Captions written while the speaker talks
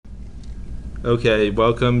Okay,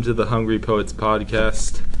 welcome to the Hungry Poets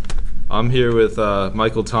podcast. I'm here with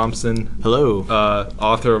Michael Thompson. Hello.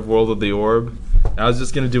 Author of World of the Orb. I was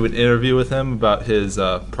just going to do an interview with him about his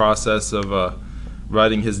process of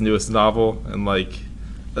writing his newest novel and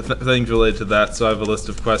things related to that. So I have a list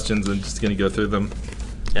of questions and just going to go through them.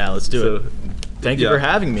 Yeah, let's do it. Thank you for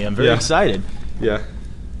having me. I'm very excited. Yeah.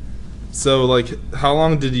 So, how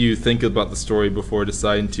long did you think about the story before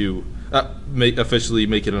deciding to officially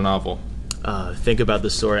make it a novel? Think about the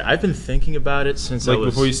story. I've been thinking about it since I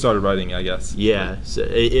was before you started writing, I guess. Yeah, so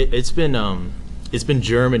it's been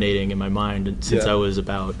germinating in my mind since I was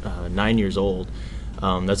about 9 years old.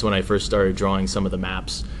 That's when I first started drawing some of the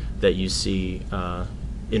maps that you see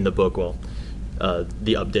in the book. Well,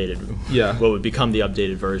 the updated, what would become the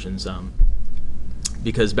updated versions.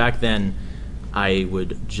 Because back then, I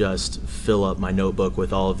would just fill up my notebook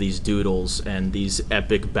with all of these doodles and these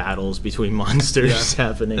epic battles between monsters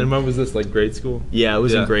happening. And when was this, grade school? Yeah, it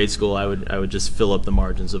was in grade school. I would just fill up the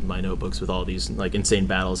margins of my notebooks with all these insane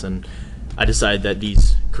battles, and I decided that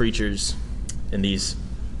these creatures and these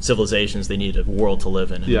civilizations, they needed a world to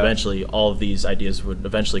live in, and eventually all of these ideas would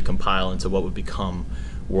eventually compile into what would become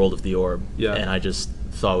World of the Orb. And I just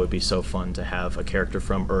thought it would be so fun to have a character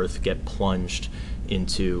from Earth get plunged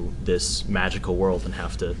into this magical world and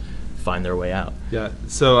have to find their way out. Yeah.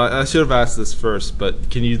 So I should have asked this first, but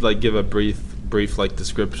can you give a brief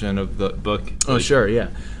description of the book? Oh, sure. Yeah.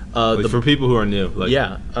 For people who are new.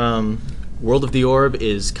 World of the Orb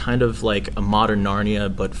is kind of like a modern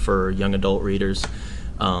Narnia, but for young adult readers.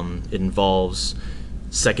 It involves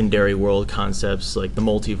secondary world concepts like the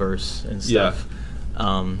multiverse and stuff.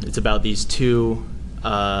 It's about these two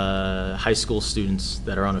high school students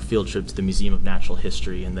that are on a field trip to the Museum of Natural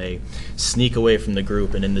History, and they sneak away from the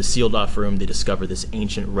group, and in the sealed off room they discover this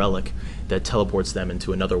ancient relic that teleports them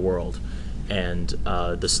into another world. And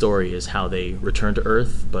the story is how they return to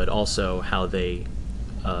Earth, but also how they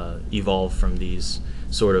evolve from these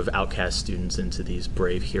sort of outcast students into these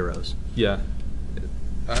brave heroes.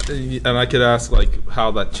 And I could ask how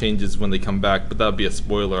that changes when they come back, but that would be a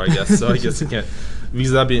spoiler, I guess. So I guess I can't,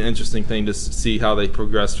 because that'd be an interesting thing to see how they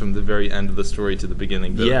progress from the very end of the story to the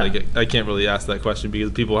beginning. But I can't really ask that question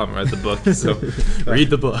because people haven't read the book. So read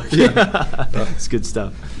the book. It's good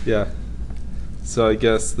stuff. Yeah. So I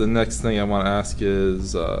guess the next thing I want to ask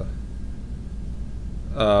is,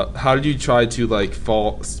 how did you try to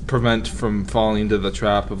prevent from falling into the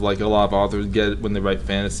trap of a lot of authors get when they write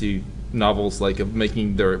fantasy novels, of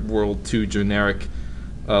making their world too generic?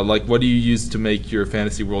 What do you use to make your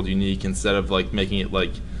fantasy world unique instead of making it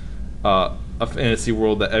a fantasy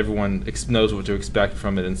world that everyone knows what to expect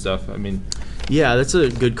from it and stuff? I mean, yeah, that's a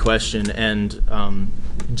good question. And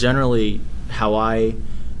generally, how I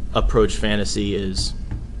approach fantasy is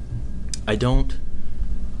I don't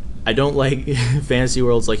like fantasy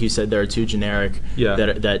worlds like you said that are too generic.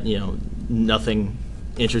 That nothing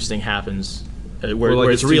interesting happens. Where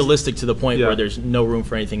it's realistic to the point where there's no room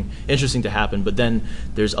for anything interesting to happen. But then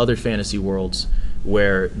there's other fantasy worlds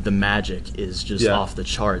where the magic is just off the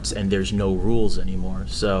charts and there's no rules anymore.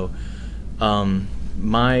 So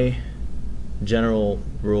my general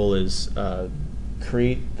rule is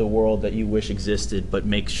create the world that you wish existed, but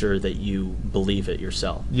make sure that you believe it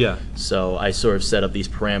yourself. So I sort of set up these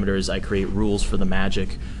parameters. I create rules for the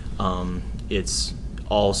magic. It's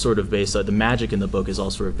all sort of based on the magic in the book is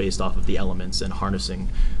all sort of based off of the elements and harnessing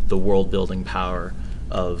the world building power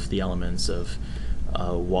of the elements of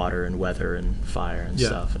water and weather and fire and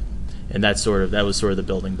stuff. And that was sort of the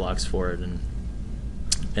building blocks for it.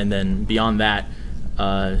 And then beyond that,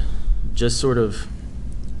 just sort of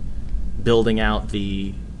building out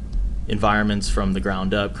the environments from the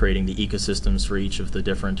ground up, creating the ecosystems for each of the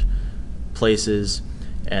different places,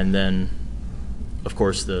 and then of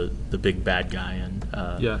course the big bad guy and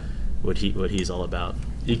what he's all about.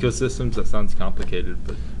 Ecosystems, that sounds complicated,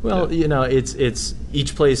 but it's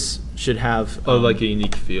each place should have a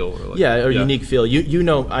unique feel unique feel.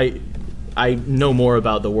 I know more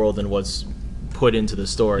about the world than what's put into the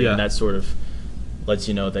story, and that sort of lets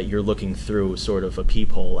you know that you're looking through sort of a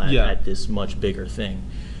peephole at this much bigger thing.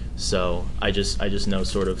 So I just know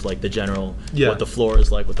sort of the general what the flora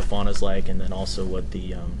is like, what the fauna is like, and then also what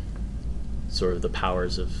the sort of the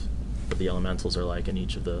powers of the elementals are like in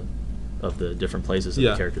each of the different places that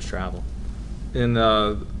the characters travel. And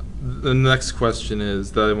the next question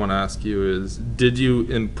is that I want to ask you is, did you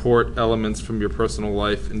import elements from your personal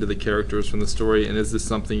life into the characters from the story, and is this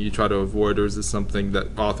something you try to avoid, or is this something that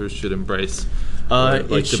authors should embrace?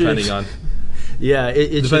 Depending on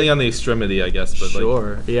depending on the extremity, I guess. But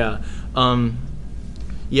sure.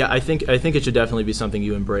 Yeah, I think it should definitely be something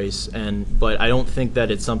you embrace, but I don't think that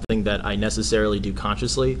it's something that I necessarily do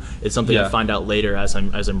consciously. It's something I find out later as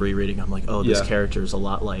I'm rereading. I'm like, oh, this character is a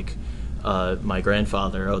lot like my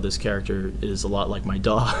grandfather. Oh, this character is a lot like my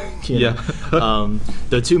dog. You know?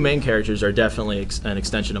 The two main characters are definitely an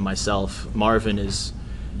extension of myself. Marvin is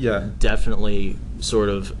definitely sort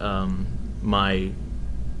of my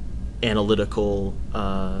analytical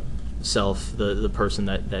self, the person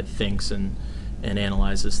that thinks and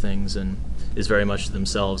analyzes things and is very much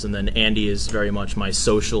themselves. And then Andy is very much my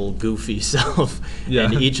social, goofy self.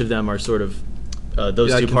 And each of them are sort of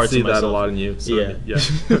those two parts of myself. I can see that a lot in you. So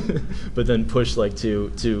but then pushed like to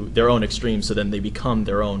their own extremes, so then they become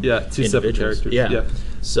their own two separate characters.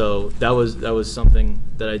 So that was something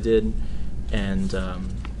that I did, and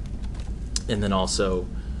then also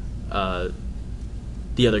the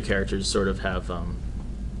other characters sort of have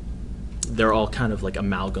they're all kind of like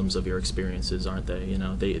amalgams of your experiences, aren't they? You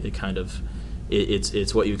know, they kind of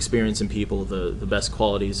it's what you experience in people, the best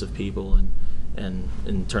qualities of people, and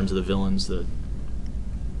in terms of the villains, the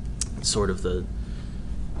sort of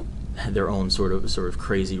their own sort of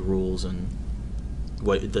crazy rules and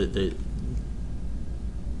what I don't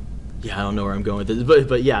know where I'm going with this,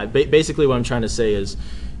 but yeah, basically what I'm trying to say is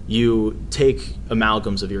you take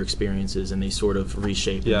amalgams of your experiences and they sort of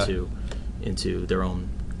reshape into their own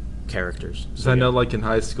characters. So I know, like in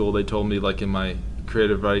high school, they told me, like in my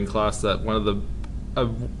creative writing class, that one of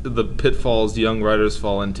the pitfalls young writers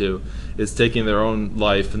fall into is taking their own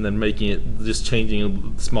life and then making it, just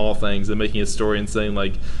changing small things and making a story and saying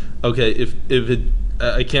like, okay, if it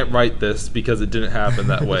I can't write this because it didn't happen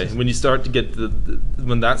that way. When you start to get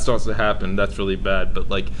when that starts to happen, that's really bad. But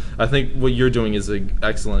like, I think what you're doing is an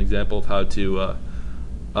excellent example of how to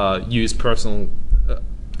use personal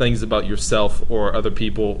things about yourself or other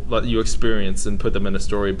people that you experience and put them in a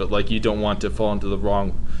story. But like, you don't want to fall into the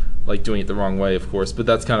wrong, like doing it the wrong way, of course. But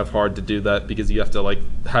that's kind of hard to do that because you have to like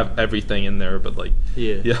have everything in there. But like,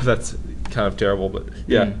 that's kind of terrible. But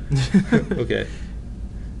okay.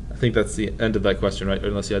 I think that's the end of that question, right?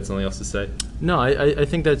 Unless you had something else to say. No, I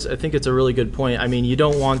think it's a really good point. I mean, you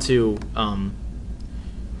don't want to.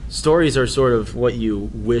 Stories are sort of what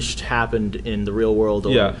you wished happened in the real world.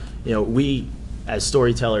 Or, you know, we as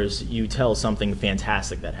storytellers, you tell something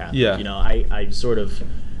fantastic that happened. You know, I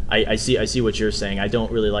see what you're saying. I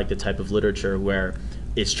don't really like the type of literature where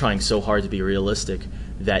it's trying so hard to be realistic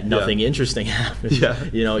that nothing interesting happens.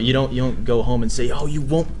 You know, you don't go home and say, "Oh, you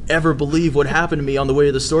won't ever believe what happened to me on the way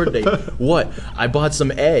to the store today." What? I bought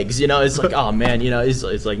some eggs. You know, it's like, oh man, you know, it's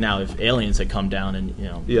like now if aliens had come down and you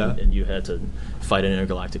know, and you had to fight an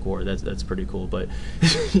intergalactic war, that's pretty cool. But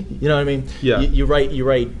you know what I mean? You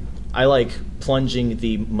write. I like plunging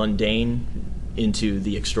the mundane into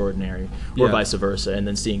the extraordinary, or vice versa, and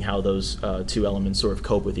then seeing how those two elements sort of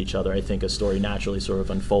cope with each other. I think a story naturally sort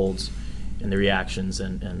of unfolds in the reactions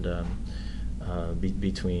and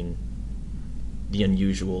between the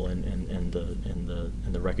unusual and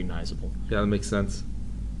the recognizable. Yeah, that makes sense.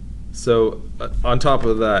 So on top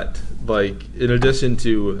of that, like in addition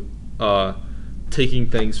to taking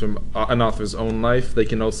things from an author's own life, they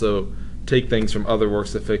can also take things from other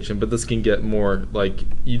works of fiction, but this can get more like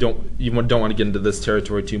you don't want to get into this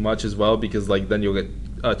territory too much as well, because like then you'll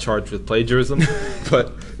get charged with plagiarism.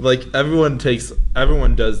 But like everyone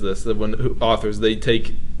does this. When authors, they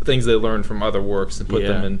take things they learn from other works and put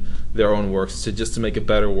them in their own works to make a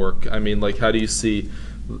better work. I mean, like, how do you see?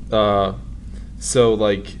 How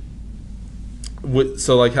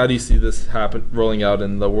do you see this rolling out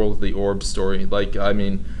in the World of the Orb story? Like, I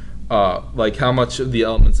mean, like how much of the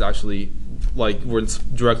elements actually like were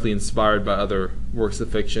directly inspired by other works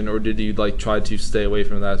of fiction, or did you like try to stay away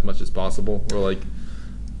from that as much as possible, or like?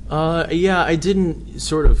 I didn't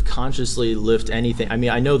sort of consciously lift anything. I mean,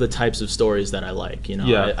 I know the types of stories that I like. You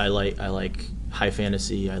know, I like high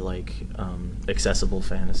fantasy. I like accessible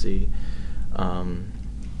fantasy, and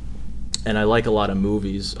I like a lot of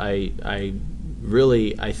movies. I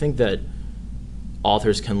think that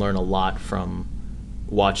authors can learn a lot from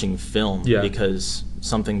watching film, because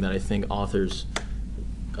something that I think authors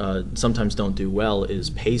sometimes don't do well is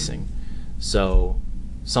pacing. So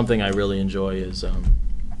something I really enjoy is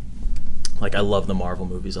like, I love the Marvel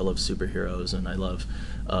movies, I love superheroes, and I love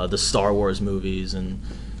the Star Wars movies and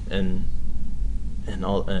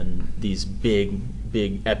these big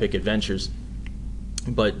epic adventures.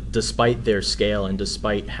 But despite their scale and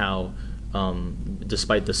despite how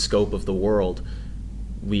despite the scope of the world,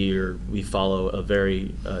 we follow a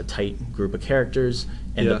very tight group of characters,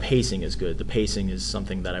 and the pacing is good. The pacing is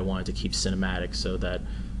something that I wanted to keep cinematic, so that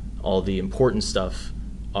all the important stuff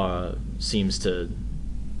seems to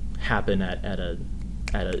happen at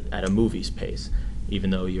at a movie's pace, even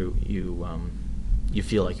though you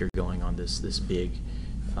feel like you're going on this big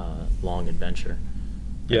long adventure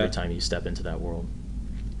every time you step into that world.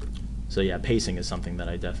 So yeah, pacing is something that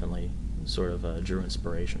I definitely sort of drew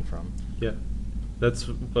inspiration from. Yeah, that's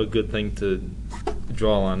a good thing to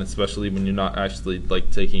draw on, especially when you're not actually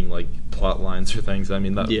like taking like plot lines or things. I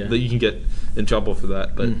mean, that you can get in trouble for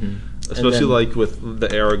that, but especially like with the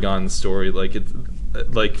Aragon story, like it's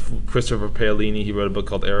like Christopher Paolini, he wrote a book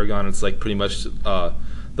called Aragon. It's like pretty much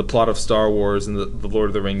the plot of Star Wars and the Lord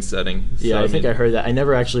of the Rings setting. So, yeah, I think I heard that. I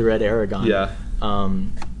never actually read Aragon. Yeah.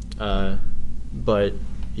 But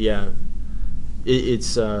yeah, it's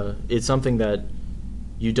something that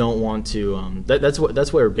you don't want to.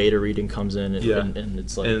 That's where beta reading comes in, and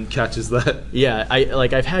it's like and catches that. Yeah,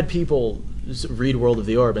 I've had people read World of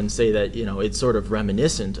the Orb and say that it's sort of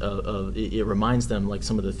reminiscent of it reminds them like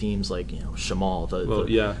some of the themes, like Shamal,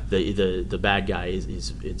 the bad guy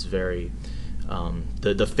is it's very.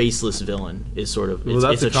 The faceless villain is sort of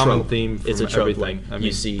that's it's a common trope. theme from it's a trope. everything. Like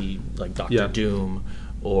you see like Dr. Doom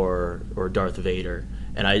or Darth Vader,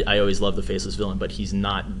 and I always love the faceless villain, but he's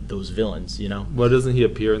not those villains, Well, doesn't he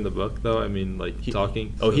appear in the book though? I mean, like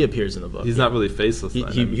talking. Oh, he appears in the book. He's not really faceless.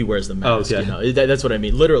 He wears the mask. Oh, okay. That's what I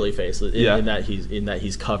mean. Literally faceless. In that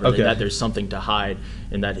he's covered. In that there's something to hide.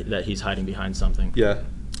 In that he's hiding behind something. Yeah.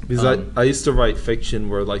 Because I used to write fiction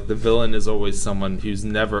where like the villain is always someone who's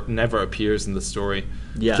never appears in the story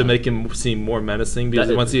to make him seem more menacing,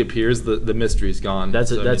 because once he appears the mystery's gone.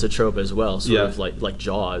 That's a trope as well, sort of like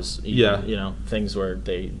Jaws, even, things where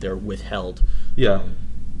they're withheld. Yeah.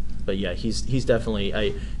 But yeah, he's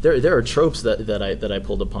definitely there are tropes that I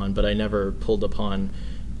pulled upon, but I never pulled upon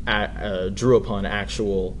drew upon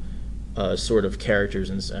actual sort of characters,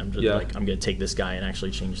 and I'm just like, I'm going to take this guy and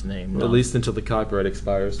actually change the name. No. At least until the copyright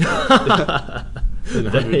expires. Then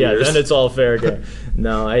it's all fair game.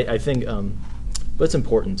 No, I think, but it's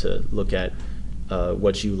important to look at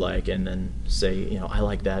what you like and then say, I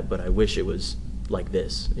like that, but I wish it was like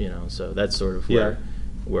this. So that's sort of where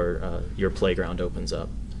your playground opens up.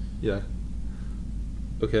 Yeah.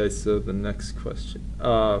 Okay, so the next question.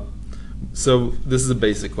 So this is a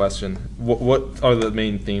basic question. What are the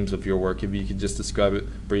main themes of your work? If you could just describe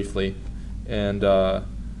it briefly, and do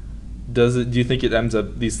you think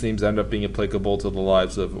these themes end up being applicable to the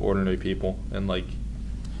lives of ordinary people and like?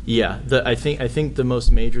 Yeah, I think the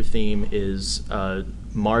most major theme is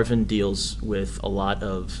Marvin deals with a lot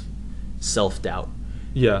of self-doubt.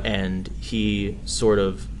 Yeah, and he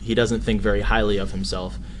doesn't think very highly of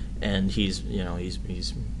himself, and he's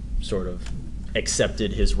sort of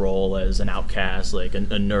accepted his role as an outcast, like a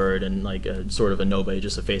nerd, and like a sort of a nobody,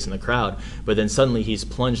 just a face in the crowd. But then suddenly he's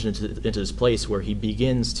plunged into this place where he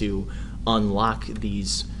begins to unlock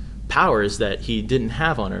these powers that he didn't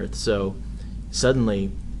have on Earth. So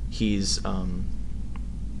suddenly he's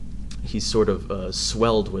sort of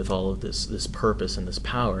swelled with all of this purpose and this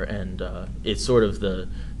power, and it's sort of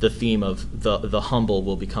the theme of the humble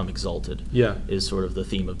will become exalted. Yeah, is sort of the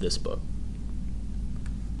theme of this book.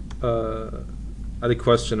 I had a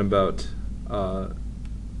question about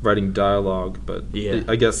writing dialogue, but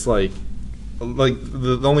I guess like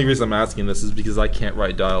the only reason I'm asking this is because I can't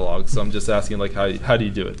write dialogue, so I'm just asking like how do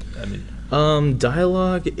you do it? I mean,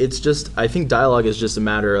 dialogue. I think dialogue is just a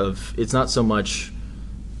matter of, it's not so much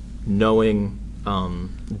knowing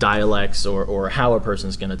dialects or how a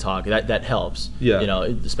person's going to talk. That helps. Yeah.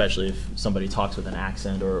 Especially if somebody talks with an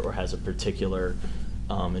accent or has a particular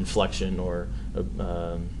inflection or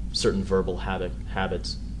certain verbal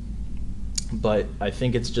habits. But I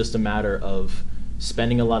think it's just a matter of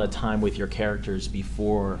spending a lot of time with your characters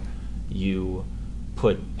before you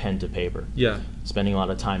put pen to paper. Yeah. Spending a lot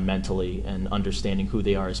of time mentally and understanding who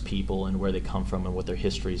they are as people and where they come from and what their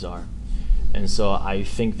histories are. And so I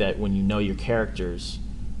think that when you know your characters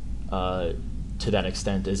to that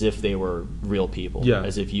extent, as if they were real people,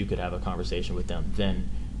 as if you could have a conversation with them, then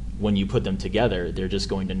when you put them together, they're just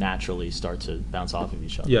going to naturally start to bounce off of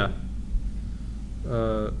each other. Yeah.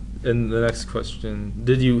 And the next question: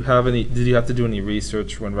 Did you have to do any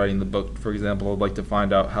research when writing the book? For example, like to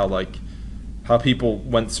find out how people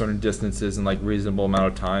went certain distances in like reasonable amount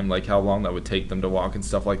of time, like how long that would take them to walk and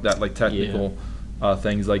stuff like that, like technical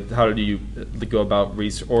things. Like how did you go about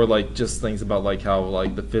research, or like just things about like how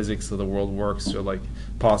like the physics of the world works, or like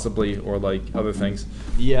possibly, or like other things.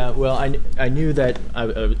 Yeah, well, I knew that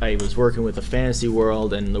I was working with a fantasy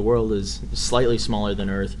world, and the world is slightly smaller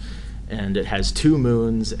than Earth, and it has 2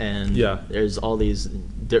 moons, and there's all these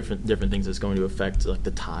different things that's going to affect like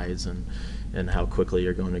the tides and how quickly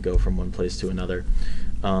you're going to go from one place to another.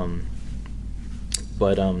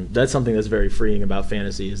 But that's something that's very freeing about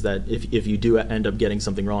fantasy, is that if you do end up getting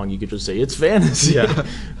something wrong, you could just say, it's fantasy. Yeah.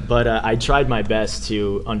 But I tried my best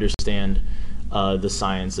to understand the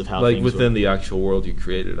science of how like things within work. the actual world you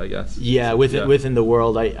created, I guess. Yeah, within the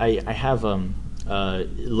world. I have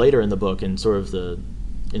later in the book, and sort of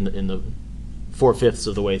in the 4/5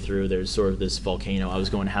 of the way through, there's sort of this volcano. I was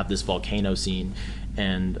going to have this volcano scene,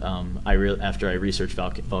 and after I researched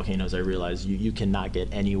volcanoes, I realized you cannot get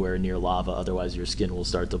anywhere near lava, otherwise your skin will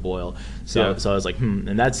start to boil. So I was like,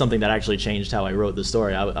 and that's something that actually changed how I wrote the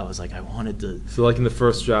story. I was like, I wanted to. So like in the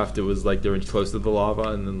first draft, it was like they were close to the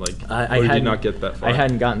lava, and then like, or did you not get that far? I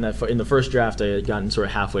hadn't gotten that far. In the first draft, I had gotten sort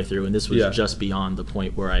of halfway through, and this was just beyond the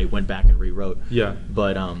point where I went back and rewrote. Yeah.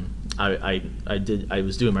 But I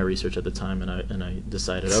was doing my research at the time, and I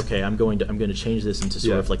decided, okay, I'm going to change this into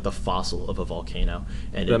sort of like the fossil of a volcano,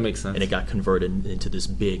 and that makes sense. And it got converted into this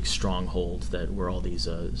big stronghold that were all these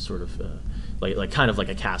sort of like kind of like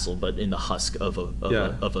a castle, but in the husk of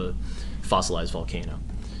a fossilized volcano.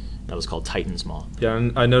 That was called Titan's Maw. Yeah,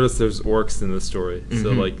 and I noticed there's orcs in the story,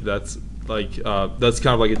 so like that's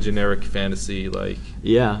kind of like a generic fantasy, like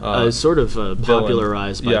sort of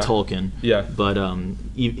popularized by Yeah. Tolkien. Yeah. But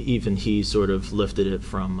even he sort of lifted it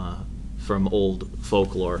from old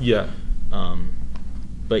folklore. Yeah.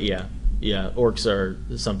 But orcs are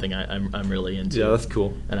something I'm really into. Yeah, that's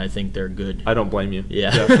cool. And I think they're good. I don't blame you.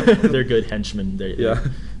 Yeah, Yeah. they're good henchmen.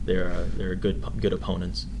 They're good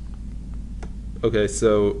opponents. Okay,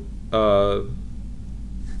 so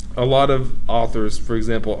a lot of authors, for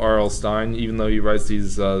example, R.L. Stine, even though he writes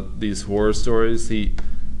these horror stories, he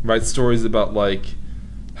writes stories about like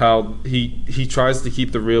how he tries to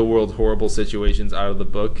keep the real world horrible situations out of the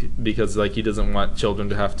book, because like he doesn't want children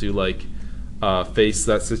to have to like face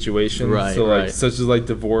that situation. Right. So like such as like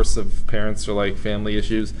divorce of parents or like family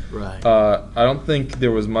issues. Right. I don't think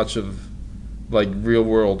there was much of like real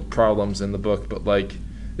world problems in the book, but like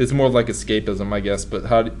it's more like escapism, I guess. But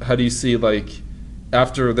how do you see, like,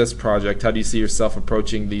 after this project, how do you see yourself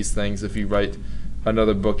approaching these things if you write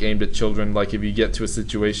another book aimed at children? Like if you get to a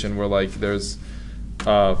situation where like there's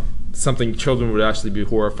something children would actually be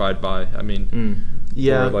horrified by. I mean,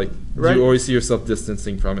 yeah. Or like, do you always see yourself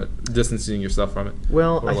distancing yourself from it?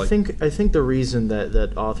 Well, Or I think the reason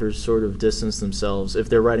that authors sort of distance themselves, if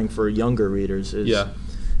they're writing for younger readers, is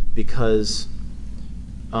because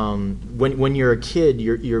when you're a kid,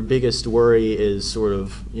 your biggest worry is sort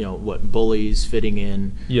of, bullies, fitting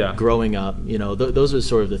in, growing up. Those are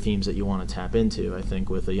sort of the themes that you want to tap into, I think,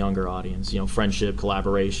 with a younger audience. Friendship,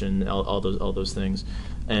 collaboration, all those things.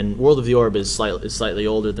 And World of the Orb is slightly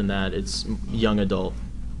older than that. It's young adult.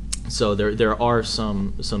 So there are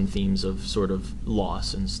some themes of sort of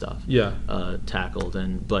loss and stuff tackled,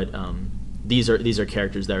 but these are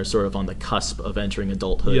characters that are sort of on the cusp of entering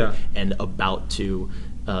adulthood and about to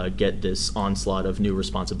get this onslaught of new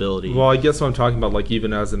responsibility. Well, I guess what I'm talking about, like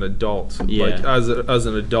even as an adult, like as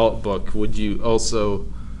an adult book, would you also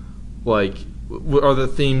like are the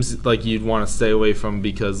themes like you'd want to stay away from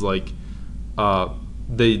because like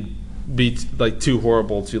they'd be like too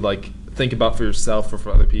horrible to like think about for yourself or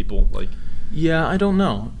for other people? Like, yeah, I don't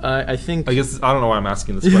know. I think. I guess I don't know why I'm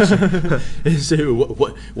asking this question. So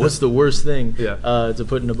what's the worst thing to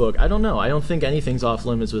put in a book? I don't know. I don't think anything's off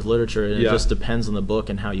limits with literature, and it just depends on the book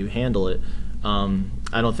and how you handle it.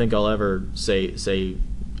 I don't think I'll ever say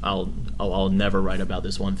I'll never write about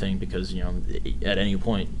this one thing, because at any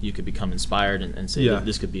point you could become inspired and say that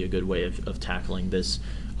this could be a good way of tackling this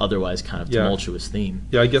otherwise kind of tumultuous theme.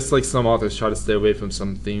 Yeah, I guess like some authors try to stay away from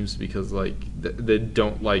some themes because like they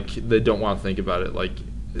don't want to think about it. Like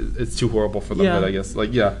it's too horrible for them. But I guess like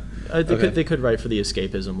they could write for the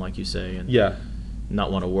escapism, like you say, and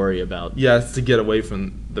not want to worry about. Yeah, it's to get away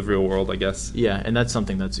from the real world, I guess. Yeah, and that's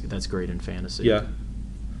something that's great in fantasy. Yeah.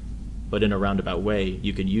 But in a roundabout way,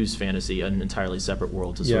 you can use fantasy, an entirely separate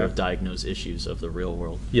world, to sort of diagnose issues of the real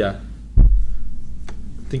world. Yeah.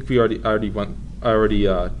 I think I already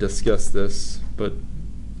discussed this, but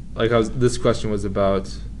like this question was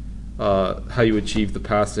about how you achieve the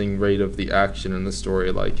passing rate of the action in the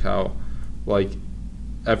story, like how like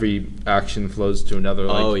every action flows to another.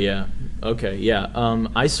 Like, oh yeah, okay, yeah.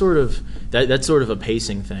 I sort of that's sort of a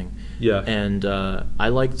pacing thing. Yeah, and I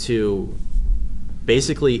like to.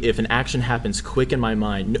 Basically, if an action happens quick in my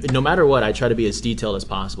mind, no matter what, I try to be as detailed as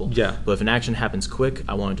possible. Yeah. But if an action happens quick,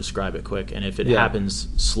 I want to describe it quick. And if it happens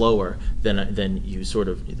slower, then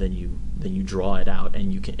you draw it out,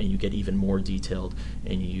 and you get even more detailed,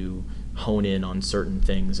 and you hone in on certain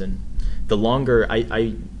things. And the longer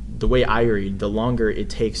the way I read, the longer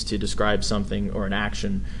it takes to describe something or an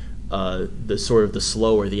action, the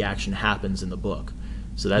slower the action happens in the book.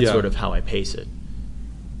 So that's sort of how I pace it.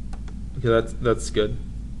 Okay, that's good.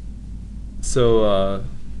 So,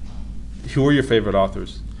 who are your favorite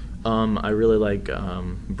authors? I really like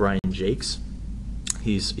Brian Jakes.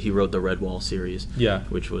 He wrote the Redwall series. Yeah.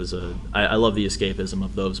 Which was I love the escapism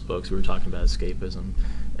of those books. We were talking about escapism,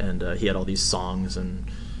 and he had all these songs and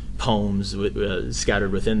poems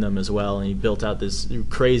scattered within them as well, and he built out this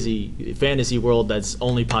crazy fantasy world that's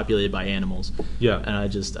only populated by animals. Yeah. And I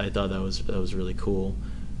thought that was really cool.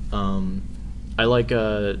 I like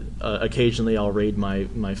occasionally I'll read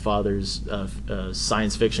my father's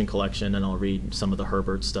science fiction collection, and I'll read some of the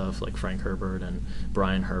Herbert stuff, like Frank Herbert and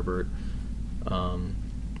Brian Herbert.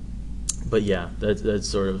 But yeah, that's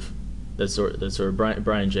sort of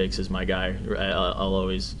Brian Jakes is my guy. I'll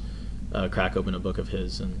always crack open a book of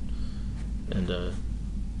his and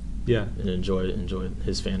enjoy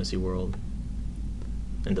his fantasy world.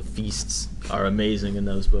 And the feasts are amazing in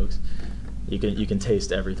those books. You can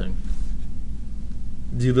taste everything.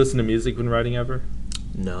 Do you listen to music when writing ever?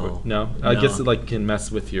 No. No? I guess it like can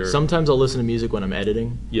mess with your... Sometimes I'll listen to music when I'm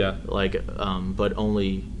editing. Yeah. Like, but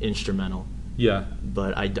only instrumental. Yeah.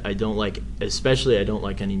 But I don't like, especially I don't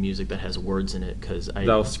like any music that has words in it, because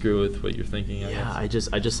that'll screw with what you're thinking. I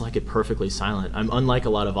just like it perfectly silent. I'm unlike a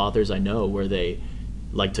lot of authors I know where they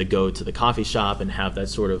like to go to the coffee shop and have that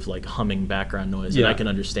sort of like humming background noise, and I can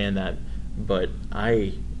understand that, but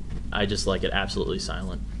I just like it absolutely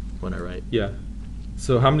silent when I write. Yeah.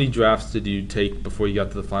 So how many drafts did you take before you got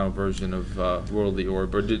to the final version of World of the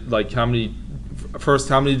Orb? Or how many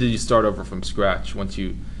did you start over from scratch once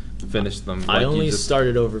you finished them? I only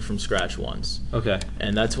started over from scratch once. Okay.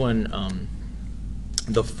 And that's when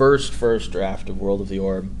the first draft of World of the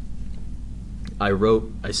Orb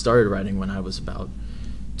I started writing when I was about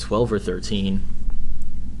 12 or 13.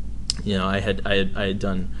 You know, I had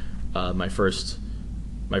done my first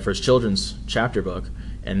children's chapter book,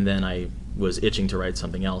 and then I was itching to write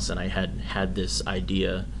something else, and I had this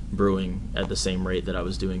idea brewing at the same rate that I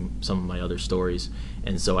was doing some of my other stories,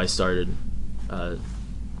 and so I started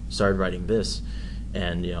writing this,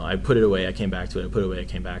 and you know, I put it away, I came back to it, I put it away, I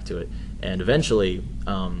came back to it, and eventually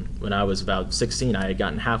when I was about 16, I had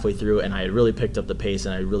gotten halfway through, and I had really picked up the pace,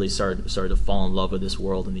 and I really started to fall in love with this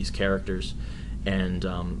world and these characters, and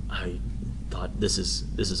I thought, this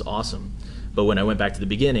is awesome. But when I went back to the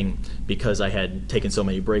beginning, because I had taken so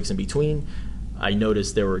many breaks in between, I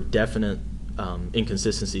noticed there were definite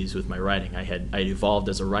inconsistencies with my writing. I evolved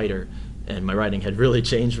as a writer, and my writing had really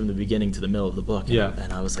changed from the beginning to the middle of the book. Yeah.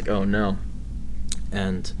 And I was like, oh no.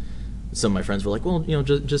 And some of my friends were like, well, you know,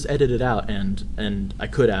 just edit it out. And I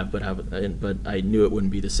could have, but I knew it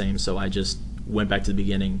wouldn't be the same, so I just went back to the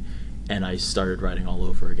beginning, and I started writing all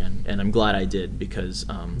over again. And I'm glad I did, because...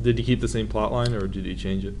 did you keep the same plot line, or did you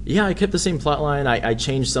change it? Yeah, I kept the same plot line. I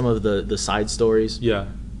changed some of the side stories. Yeah.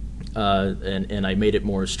 And I made it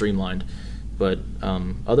more streamlined. But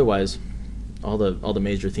otherwise, all the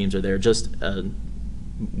major themes are there. Just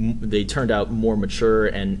they turned out more mature,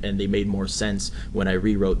 and they made more sense when I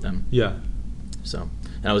rewrote them. Yeah. So,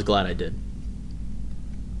 and I was glad I did.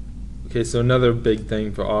 Okay, so another big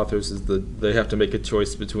thing for authors is that they have to make a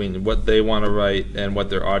choice between what they want to write and what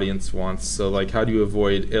their audience wants. So, like, how do you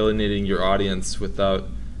avoid alienating your audience while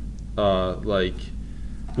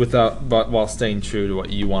staying true to what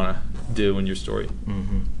you want to do in your story?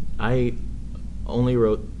 Mm-hmm. I only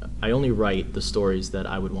write the stories that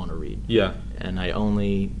I would want to read. Yeah. And I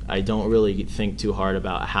don't really think too hard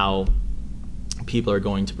about how people are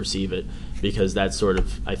going to perceive it, because that sort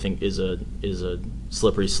of, I think, is a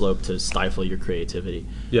slippery slope to stifle your creativity.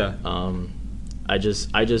 Yeah. I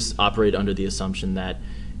just operate under the assumption that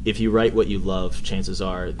if you write what you love, chances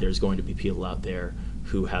are there's going to be people out there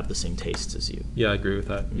who have the same tastes as you. Yeah, I agree with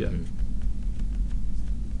that. Yeah.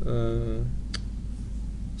 Mm-hmm.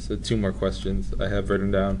 So 2 more questions I have written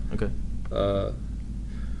down. Okay.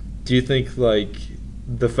 Do you think, like,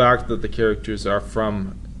 the fact that the characters are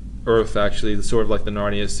from Earth, actually, sort of like the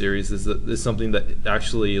Narnia series, is something that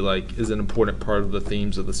actually, like, is an important part of the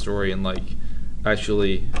themes of the story, and, like,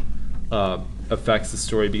 actually affects the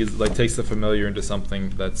story, because it, like, takes the familiar into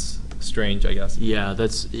something that's strange, I guess?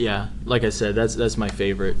 Yeah, like I said, that's my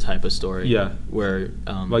favorite type of story. Yeah. Where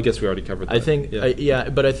well, I guess we already covered that. I think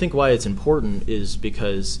but I think why it's important is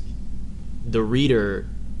because the reader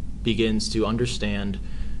begins to understand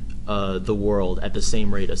the world at the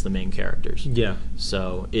same rate as the main characters. Yeah.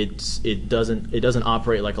 So it doesn't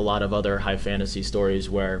operate like a lot of other high fantasy stories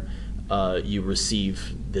where you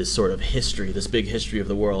receive this sort of history, this big history of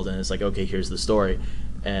the world, and it's like, okay, here's the story.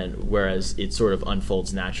 And whereas it sort of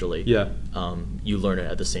unfolds naturally, yeah, you learn it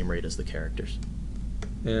at the same rate as the characters.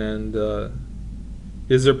 And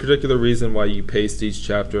is there a particular reason why you paced each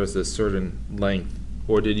chapter as a certain length,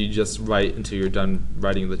 or did you just write until you're done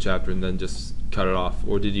writing the chapter and then just cut it off,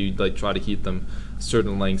 or did you like try to keep them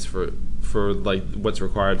certain lengths for like what's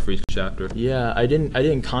required for each chapter? Yeah, I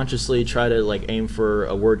didn't consciously try to like aim for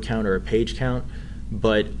a word count or a page count,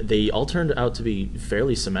 but they all turned out to be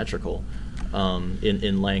fairly symmetrical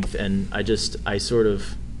in length, and I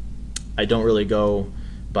don't really go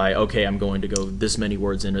by, okay, I'm going to go this many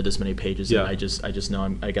words in or this many pages in. I just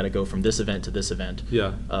know I got to go from this event to this event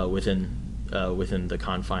within the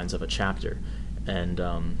confines of a chapter, and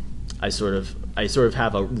I sort of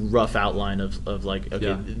have a rough outline of like,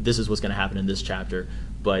 okay, this is what's going to happen in this chapter,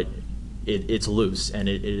 but it's loose, and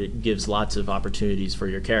it gives lots of opportunities for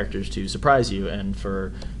your characters to surprise you and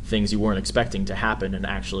for things you weren't expecting to happen and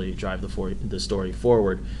actually drive the story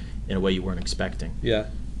forward in a way you weren't expecting. Yeah.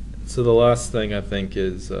 So the last thing I think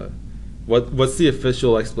is what's the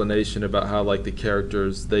official explanation about how like the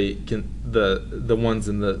characters the ones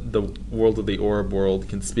in the World of the Orb world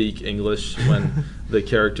can speak English when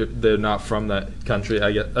they're not from that country?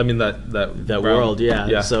 That world,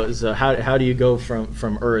 yeah. So how do you go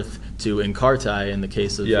from Earth to Encartai in the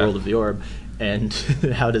case of World of the Orb, and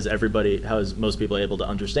how is most people able to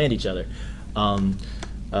understand each other?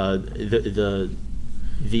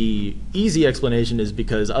 The easy explanation is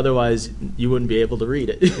because otherwise you wouldn't be able to read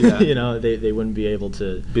it. Yeah. They wouldn't be able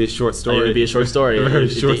to. Be a short story. It would be a short story. Very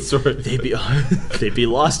short story. They'd be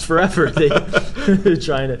lost forever.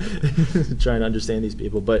 Trying to understand these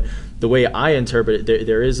people. But the way I interpret it,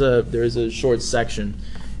 there is a short section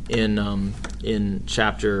in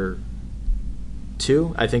chapter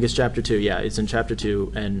 2. I think it's chapter 2. Yeah, it's in chapter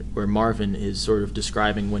 2, and where Marvin is sort of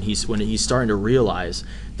describing when he's starting to realize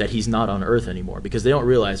that he's not on Earth anymore, because they don't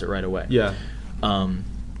realize it right away. Yeah.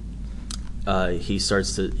 He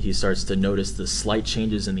starts to notice the slight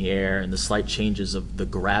changes in the air and the slight changes of the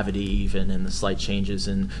gravity, even, and the slight changes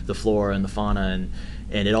in the flora and the fauna,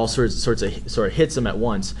 and it all sort of hits him at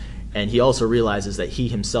once. And he also realizes that he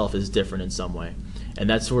himself is different in some way, and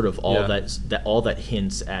that's sort of all that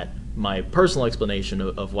hints at my personal explanation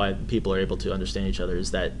of why people are able to understand each other,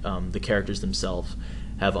 is that the characters themselves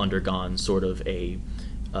have undergone sort of a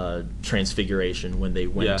transfiguration when they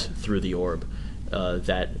went through the orb,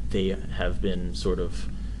 that they have been sort of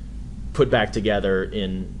put back together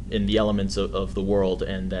in the elements of the world,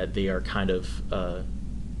 and that they are kind of an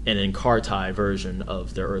Encartai version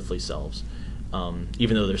of their earthly selves.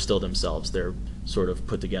 Even though they're still themselves, they're sort of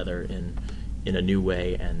put together in a new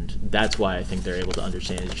way, and that's why I think they're able to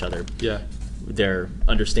understand each other. Yeah. Their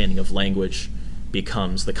understanding of language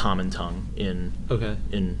becomes the common tongue in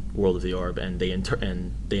World of the Orb, and they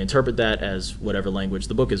interpret that as whatever language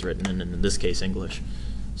the book is written in this case, English.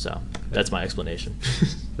 So that's my explanation.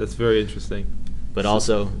 That's very interesting. But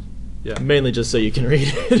also, mainly just so you can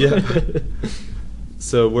read it. Yeah.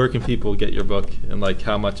 So where can people get your book, and like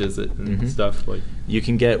how much is it and stuff? Like, you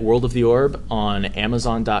can get World of the Orb on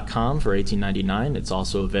Amazon.com for $18.99. It's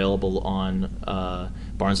also available on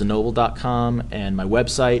BarnesandNoble.com and my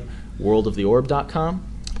website, worldoftheorb.com.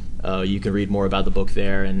 You can read more about the book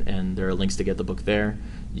there, and there are links to get the book there.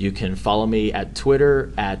 You can follow me at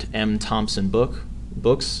Twitter at mthompsonbooks,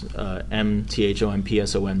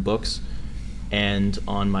 MTHOMPSON books. And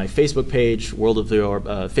on my Facebook page, World of the Orb,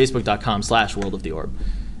 facebook.com/World of the Orb,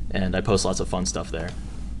 and I post lots of fun stuff there.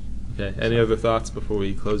 Okay. Any other thoughts before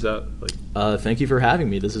we close out? Thank you for having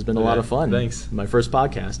me. This has been a lot of fun. Thanks. My first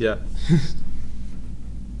podcast. Yeah.